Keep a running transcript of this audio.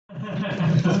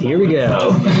Here we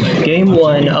go. Game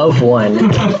 1 of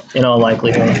 1, in all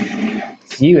likelihood.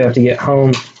 You have to get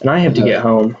home, and I have to get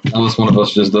home. Unless one of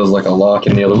us just does like a lock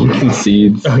and the other one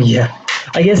concedes. Oh yeah.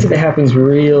 I guess if it happens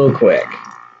real quick.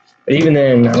 But even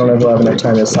then, I don't know if we'll have enough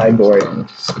time to sideboard.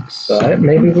 But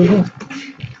maybe we will.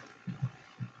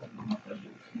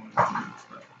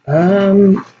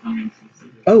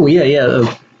 Oh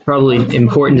yeah. Probably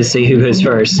important to see who goes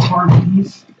first.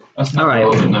 All right,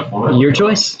 your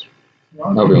choice.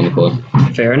 I'll be on the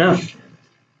play. Fair enough.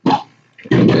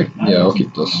 Okay, yeah, I'll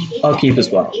keep this. I'll keep as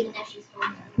well.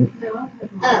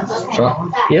 Shot.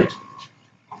 Yep.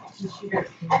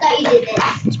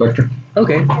 Inspector.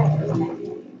 Okay.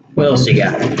 What else you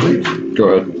got? Go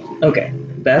ahead. Okay,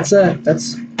 that's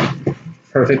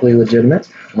perfectly legitimate.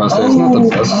 I'm gonna say it's not the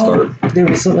best start. There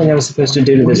was something I was supposed to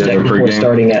do to this deck before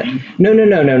starting it. No.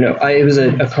 It was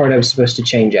a card I was supposed to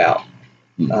change out.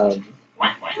 And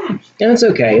it's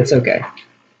okay. It's okay.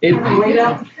 It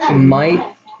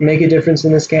might make a difference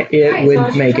in this game. It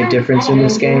would make a difference in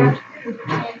this game.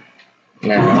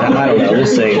 No, I don't know. We'll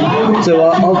see. So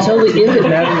I'll tell the, if it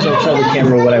matters, I'll tell the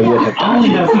camera what I would have done.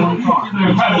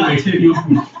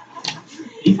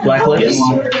 Black Lotus.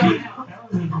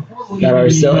 Got our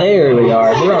still. There we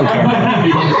are. We're on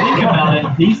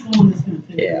camera.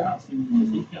 Yeah.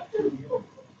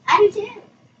 I do too.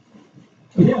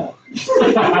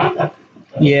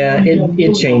 Yeah,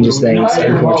 it changes things,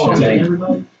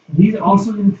 unfortunately.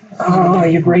 Oh,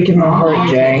 you're breaking my heart,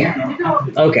 Jay.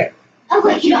 Okay.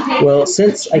 Well,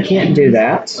 since I can't do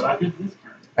that,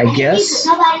 I guess.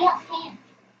 Nobody else can.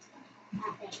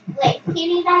 Wait, can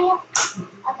anybody else?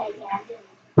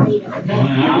 Okay,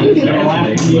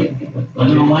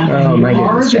 Oh my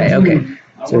goodness, Jay. Okay.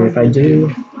 So if I do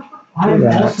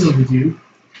that,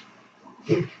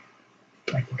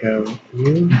 I can go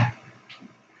you.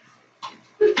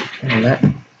 And that.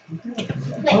 Wait,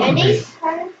 are these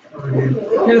cards?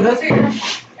 No, that's it.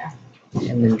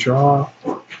 And then draw.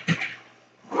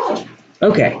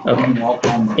 Okay.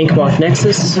 Inkmoth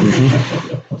Nexus.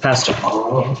 Pass turn.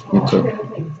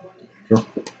 Sure.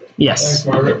 Yes.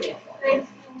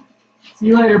 See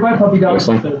you later. Bye, puppy dog.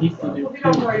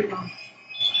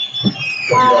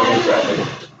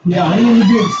 Yeah, I need to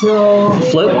do it, so...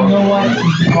 Float. You know what?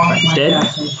 It's dead.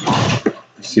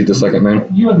 See the second man?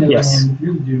 Yes.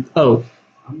 Oh,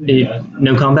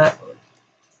 no combat?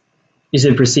 You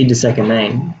said proceed to second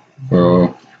main.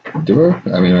 Well, do I?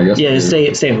 I mean, I guess. Yeah, just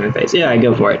stay in my face. Yeah, I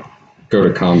go for it. Go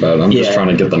to combat. I'm just trying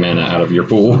to get the mana out of your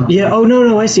pool. Yeah, oh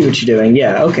no, I see what you're doing.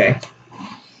 Yeah, okay.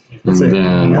 That's a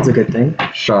good thing.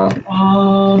 Shot.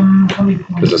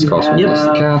 Does this cost me less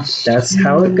to cast? That's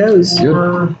how it goes.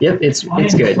 Good. Yep, it's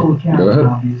good. Go ahead.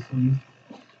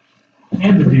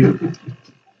 And the Duke.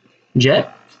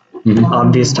 Jet,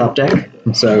 obvious top deck,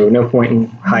 so no point in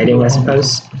hiding, I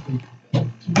suppose.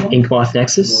 Inkmoth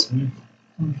Nexus.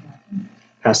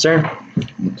 Pass turn.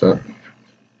 What's that?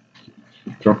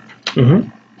 Sure.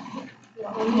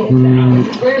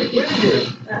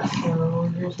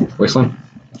 Wasteland.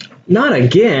 Not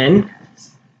again.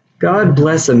 God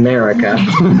bless America.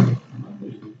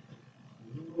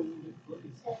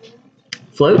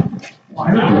 Float.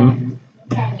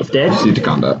 Dead. Proceed to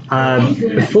combat.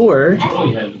 Before.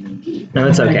 No,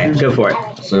 it's okay. Go for it.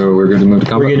 So we're going to move to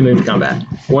combat. We're going to move to combat.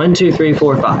 1, 2, 3,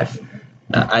 4, 5.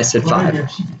 I said 5.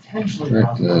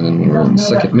 Right, then we're in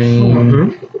second main.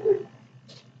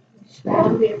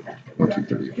 1, 2,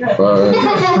 3, 4, 5.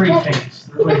 Straight face.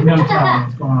 There's like no telling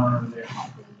what's going on over there.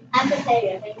 I'm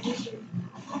competitive. I think you should.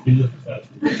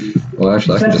 Well,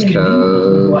 actually, I can just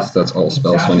cast. That's all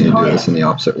spells, so I need to do this in the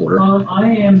opposite order. I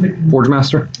am the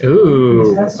Forgemaster.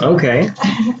 Ooh, okay.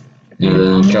 And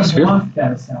then cast Sphere.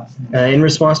 In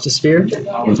response to Sphere?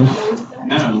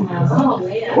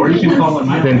 Or you can call it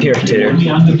Vampiric Tutor.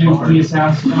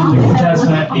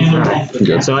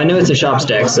 Good. So I know it's a shops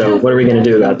deck, so what are we going to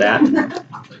do about that?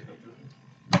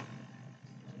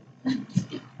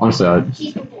 Honestly,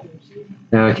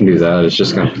 I can do that. It's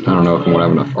just gonna. I don't know if I'm gonna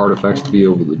have enough artifacts to be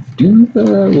able to do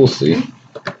that. We'll see.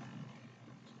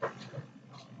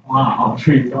 Wow,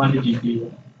 Tree, why did you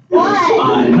do that?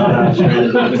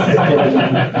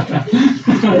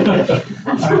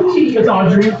 It's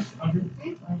Audrey.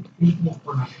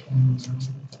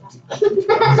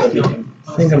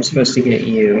 I think I'm supposed to get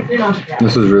you.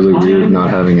 This is really weird not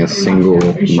having a single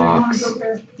Mox.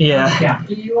 Yeah.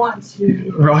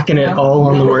 Rocking it all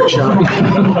on the workshop.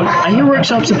 I hear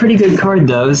workshop's a pretty good card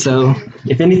though, so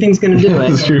if anything's gonna do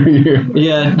it.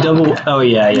 Yeah, double. Oh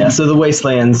yeah. So the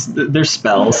wastelands, they're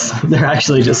spells. They're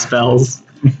actually just spells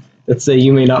that say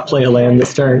you may not play a land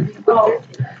this turn.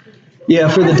 Yeah,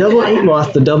 for the double 8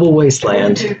 moth, the double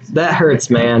wasteland. That hurts,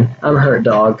 man. I'm hurt,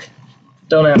 dog.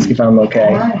 Don't ask if I'm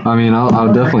okay. I mean,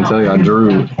 I'll definitely tell you,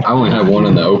 I only had one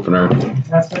in the opener.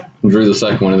 Drew the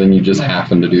second one, and then you just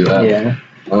happened to do that. Yeah.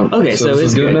 Okay, so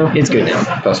it's good now? It's good now.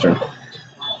 Pass turn.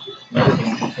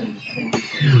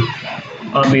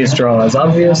 Obvious draw is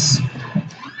obvious.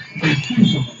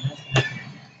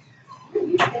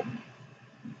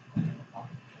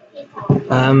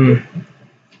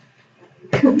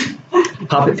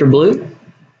 Pop it for blue.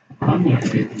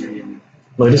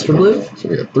 Lotus for blue. So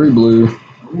we got 3 blue.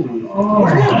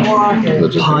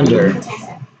 Ponder.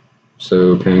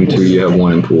 So paying 2, you have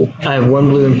 1 in pool. I have 1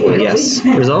 blue in pool, yes.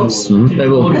 Results?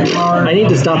 I need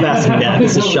to stop asking that.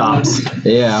 This is shops.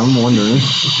 Yeah, I'm wondering.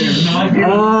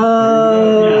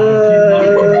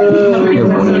 You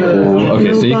have 1 in pool.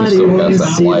 Okay, so you can still cast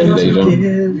that Blighted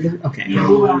Agent. Okay.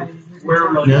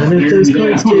 None of those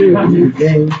cards do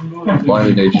anything.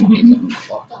 Blighted Agent is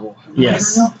unblockable.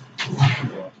 Yes.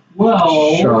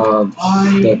 Shops,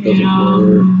 that doesn't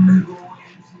work.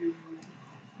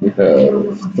 We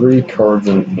have 3 cards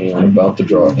in hand, about to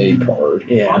draw a card.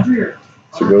 Yeah.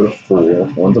 So go to 4.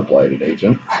 1's a Blighted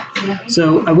Agent.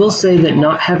 So I will say that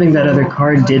not having that other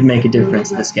card did make a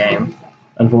difference this game,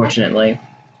 unfortunately.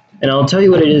 And I'll tell you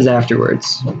what it is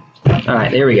afterwards. Alright,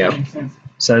 there we go.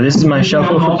 So this is my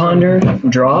shuffle for Ponder.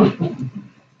 Draw.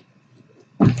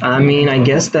 I mean, I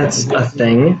guess that's a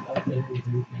thing.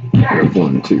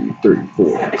 1, 2, 3,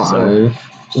 4, 5. So,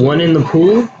 1 in the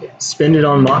pool. Spend it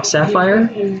on Mox Sapphire.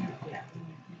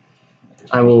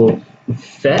 I will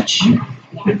fetch.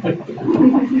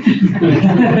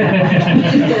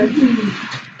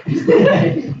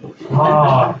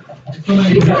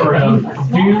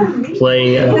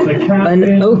 Play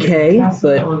an okay,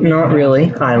 but not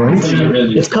really, island.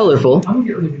 It's colorful.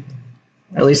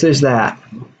 At least there's that.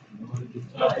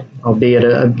 Albeit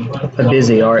a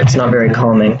busy art, it's not very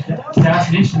calming.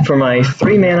 For my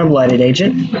 3 mana Blighted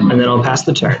Agent, and then I'll pass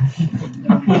the turn.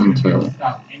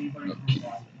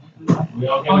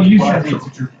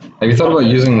 Have you thought about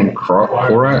using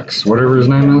Korax, whatever his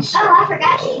name is? Oh,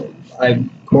 I forgot.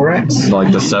 Korax?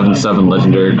 Like the 7/7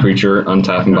 legendary creature,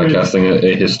 untapping by casting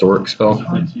a historic spell?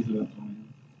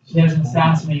 She has an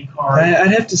assassinate card.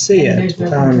 I'd have to see it.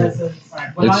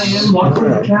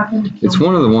 It's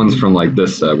one of the ones from like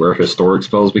this set where historic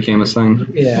spells became a thing.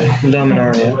 Yeah,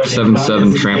 Dominaria.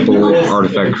 7/7 trample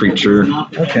artifact creature.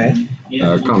 Okay.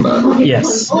 Combat.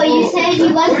 Yes. Well, you said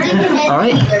you wasn't taking it.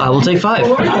 Alright, I will take 5.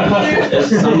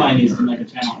 Somebody needs to make a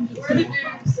channel.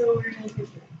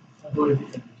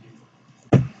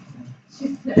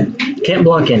 Can't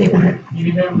block anywhere.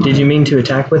 Did you mean to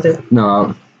attack with it?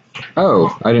 No.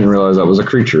 Oh, I didn't realize that was a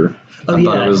creature. Oh, I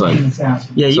thought yeah. it was like.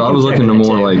 Yeah, you So I can was looking to technically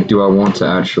more too. like, do I want to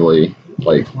actually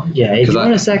like? Yeah, if you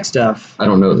want to sack stuff. I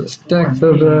don't know this deck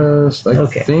the best. I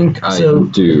Okay. think So, I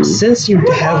do. Since you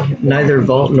have neither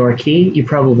vault nor key, you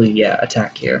probably,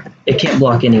 attack here. It can't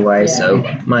block anyway, so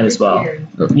might as well.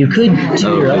 You could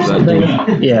tutor up is that something.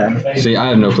 deep? Yeah. See, I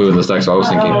have no clue with this deck, so I was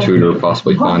thinking tutor,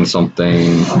 possibly find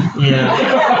something. Yeah.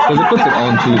 Because it puts it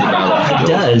onto the It battlefield.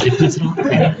 does. It puts it on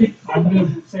there. I'm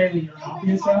going to say that you're an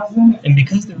obvious assassin. And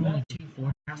because there are only 2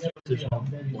 4-casters, there's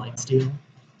Blight Steel.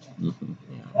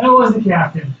 That was the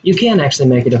captain. You can actually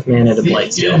make enough mana to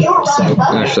Blight Steel. So.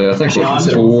 Actually, I think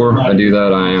before I do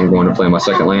that, I am going to play my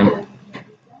second land.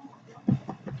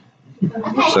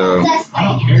 So, So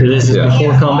this is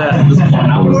before combat.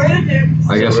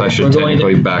 I guess I should We're going to-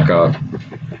 technically back up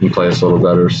and play this a little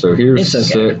better. So here's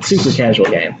It's okay. 6. Super casual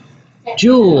game.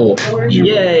 Jewel!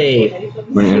 Yay!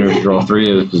 When it enters draw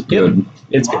 3 is good.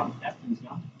 It's good.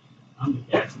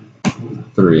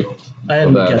 3. I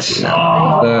haven't Well, guessed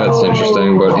now. That's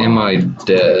interesting, but am I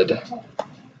dead?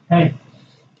 Hey.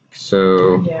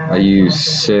 So I use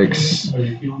 6.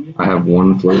 I have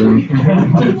 1 floating.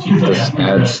 This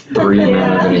adds 3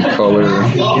 mana of any color.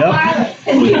 Yep.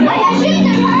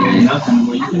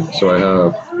 So I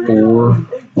have 4.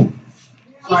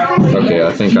 Okay,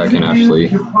 I think I can actually.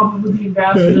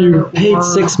 You paid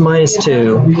 6 minus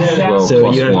 2. Well, So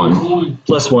plus you have 1.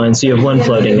 plus 1, so you have 1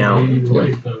 floating now.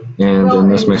 Yeah. And then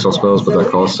this makes all spells, but that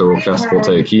costs, so we'll cast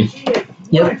Voltaic Key.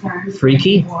 Yep. Free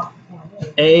key.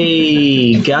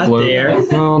 Hey, got Float. there.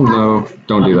 Well, no,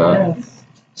 don't do that.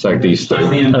 Sack these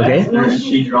 3. Okay.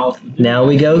 Now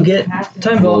we go get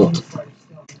Time Vault.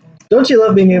 Don't you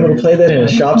love being able to play that in a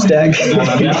shops deck?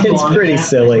 It's pretty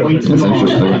silly. That's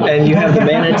interesting. And you have the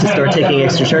mana to start taking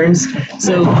extra turns.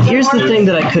 So here's the thing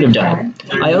that I could have done.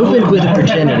 I opened with a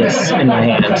Progenitus in my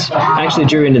hand. I actually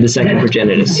drew into the second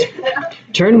Progenitus.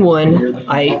 Turn 1,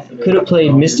 I could have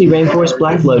played Misty Rainforest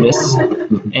Black Lotus,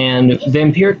 and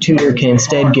Vampiric Tutor can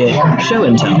instead get Show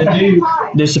and Tell.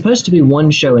 There's supposed to be one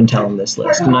Show and Tell on this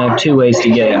list, and I have 2 ways to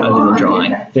get it other than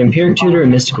drawing. Vampiric Tutor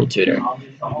and Mystical Tutor.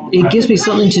 It gives me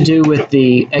something to do with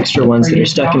the extra ones that are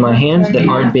stuck in my hand that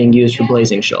aren't being used for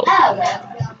Blazing Shoal.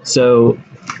 So,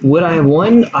 would I have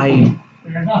won?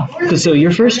 So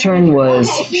your first turn was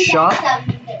Shop,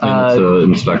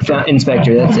 Inspector.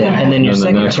 Inspector, that's it. And then your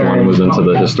second the next turn one was into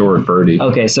the Historic Birdie.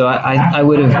 Okay, so I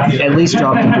would have at least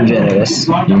dropped the Progenitus.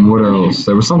 And what else?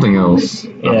 There was something else,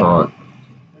 I thought.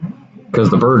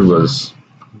 Because the bird was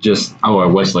just... Oh, I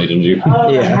Westley, didn't you?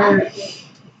 Yeah.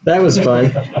 That was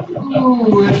fun.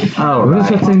 Oh, what does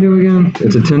that thing do again?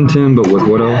 It's a 10-10, but with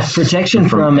what else? Protection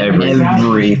from everything.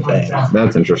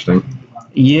 That's interesting.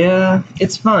 Yeah,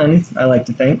 it's fun, I like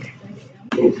to think.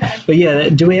 But yeah,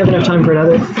 do we have enough time for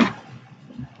another?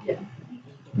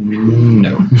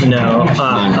 No. No.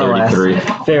 Alas.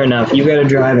 Fair enough. You got to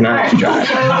drive and I have to drive.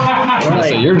 Right.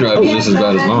 So your drive is just as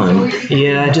bad as mine.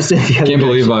 Yeah, just if you can't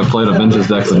believe I played a vintage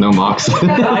deck with no Mox. I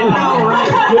know,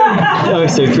 right? Oh,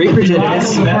 so 3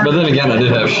 Progenitus. But then again, I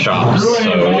did have shops. So.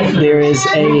 There is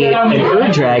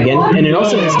an Dragon, and it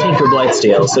also has Tinker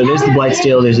Blightsteel. So there's the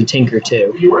Blightsteel, there's a Tinker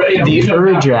too.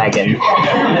 The Dragon. Isn't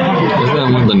that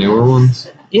one of the newer ones?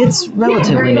 It's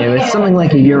relatively new. It's something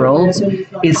like a year old.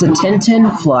 It's a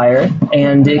 10-10 flyer,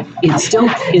 and it still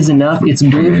is enough. It's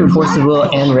blue for Force of Will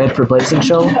and red for Blazing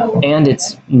Shoal, and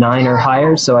it's 9 or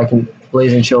higher, so I can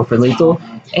Blazing Shoal for lethal.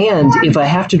 And if I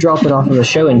have to drop it off of a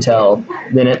Show and Tell,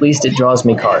 then at least it draws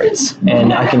me cards,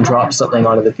 and I can drop something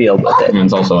onto the field with it. And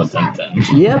it's also a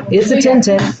 10-10. Yep, it's a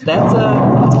 10-10.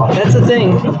 That's a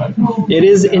thing. It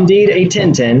is indeed a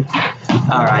 10-10.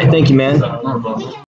 All right, thank you, man.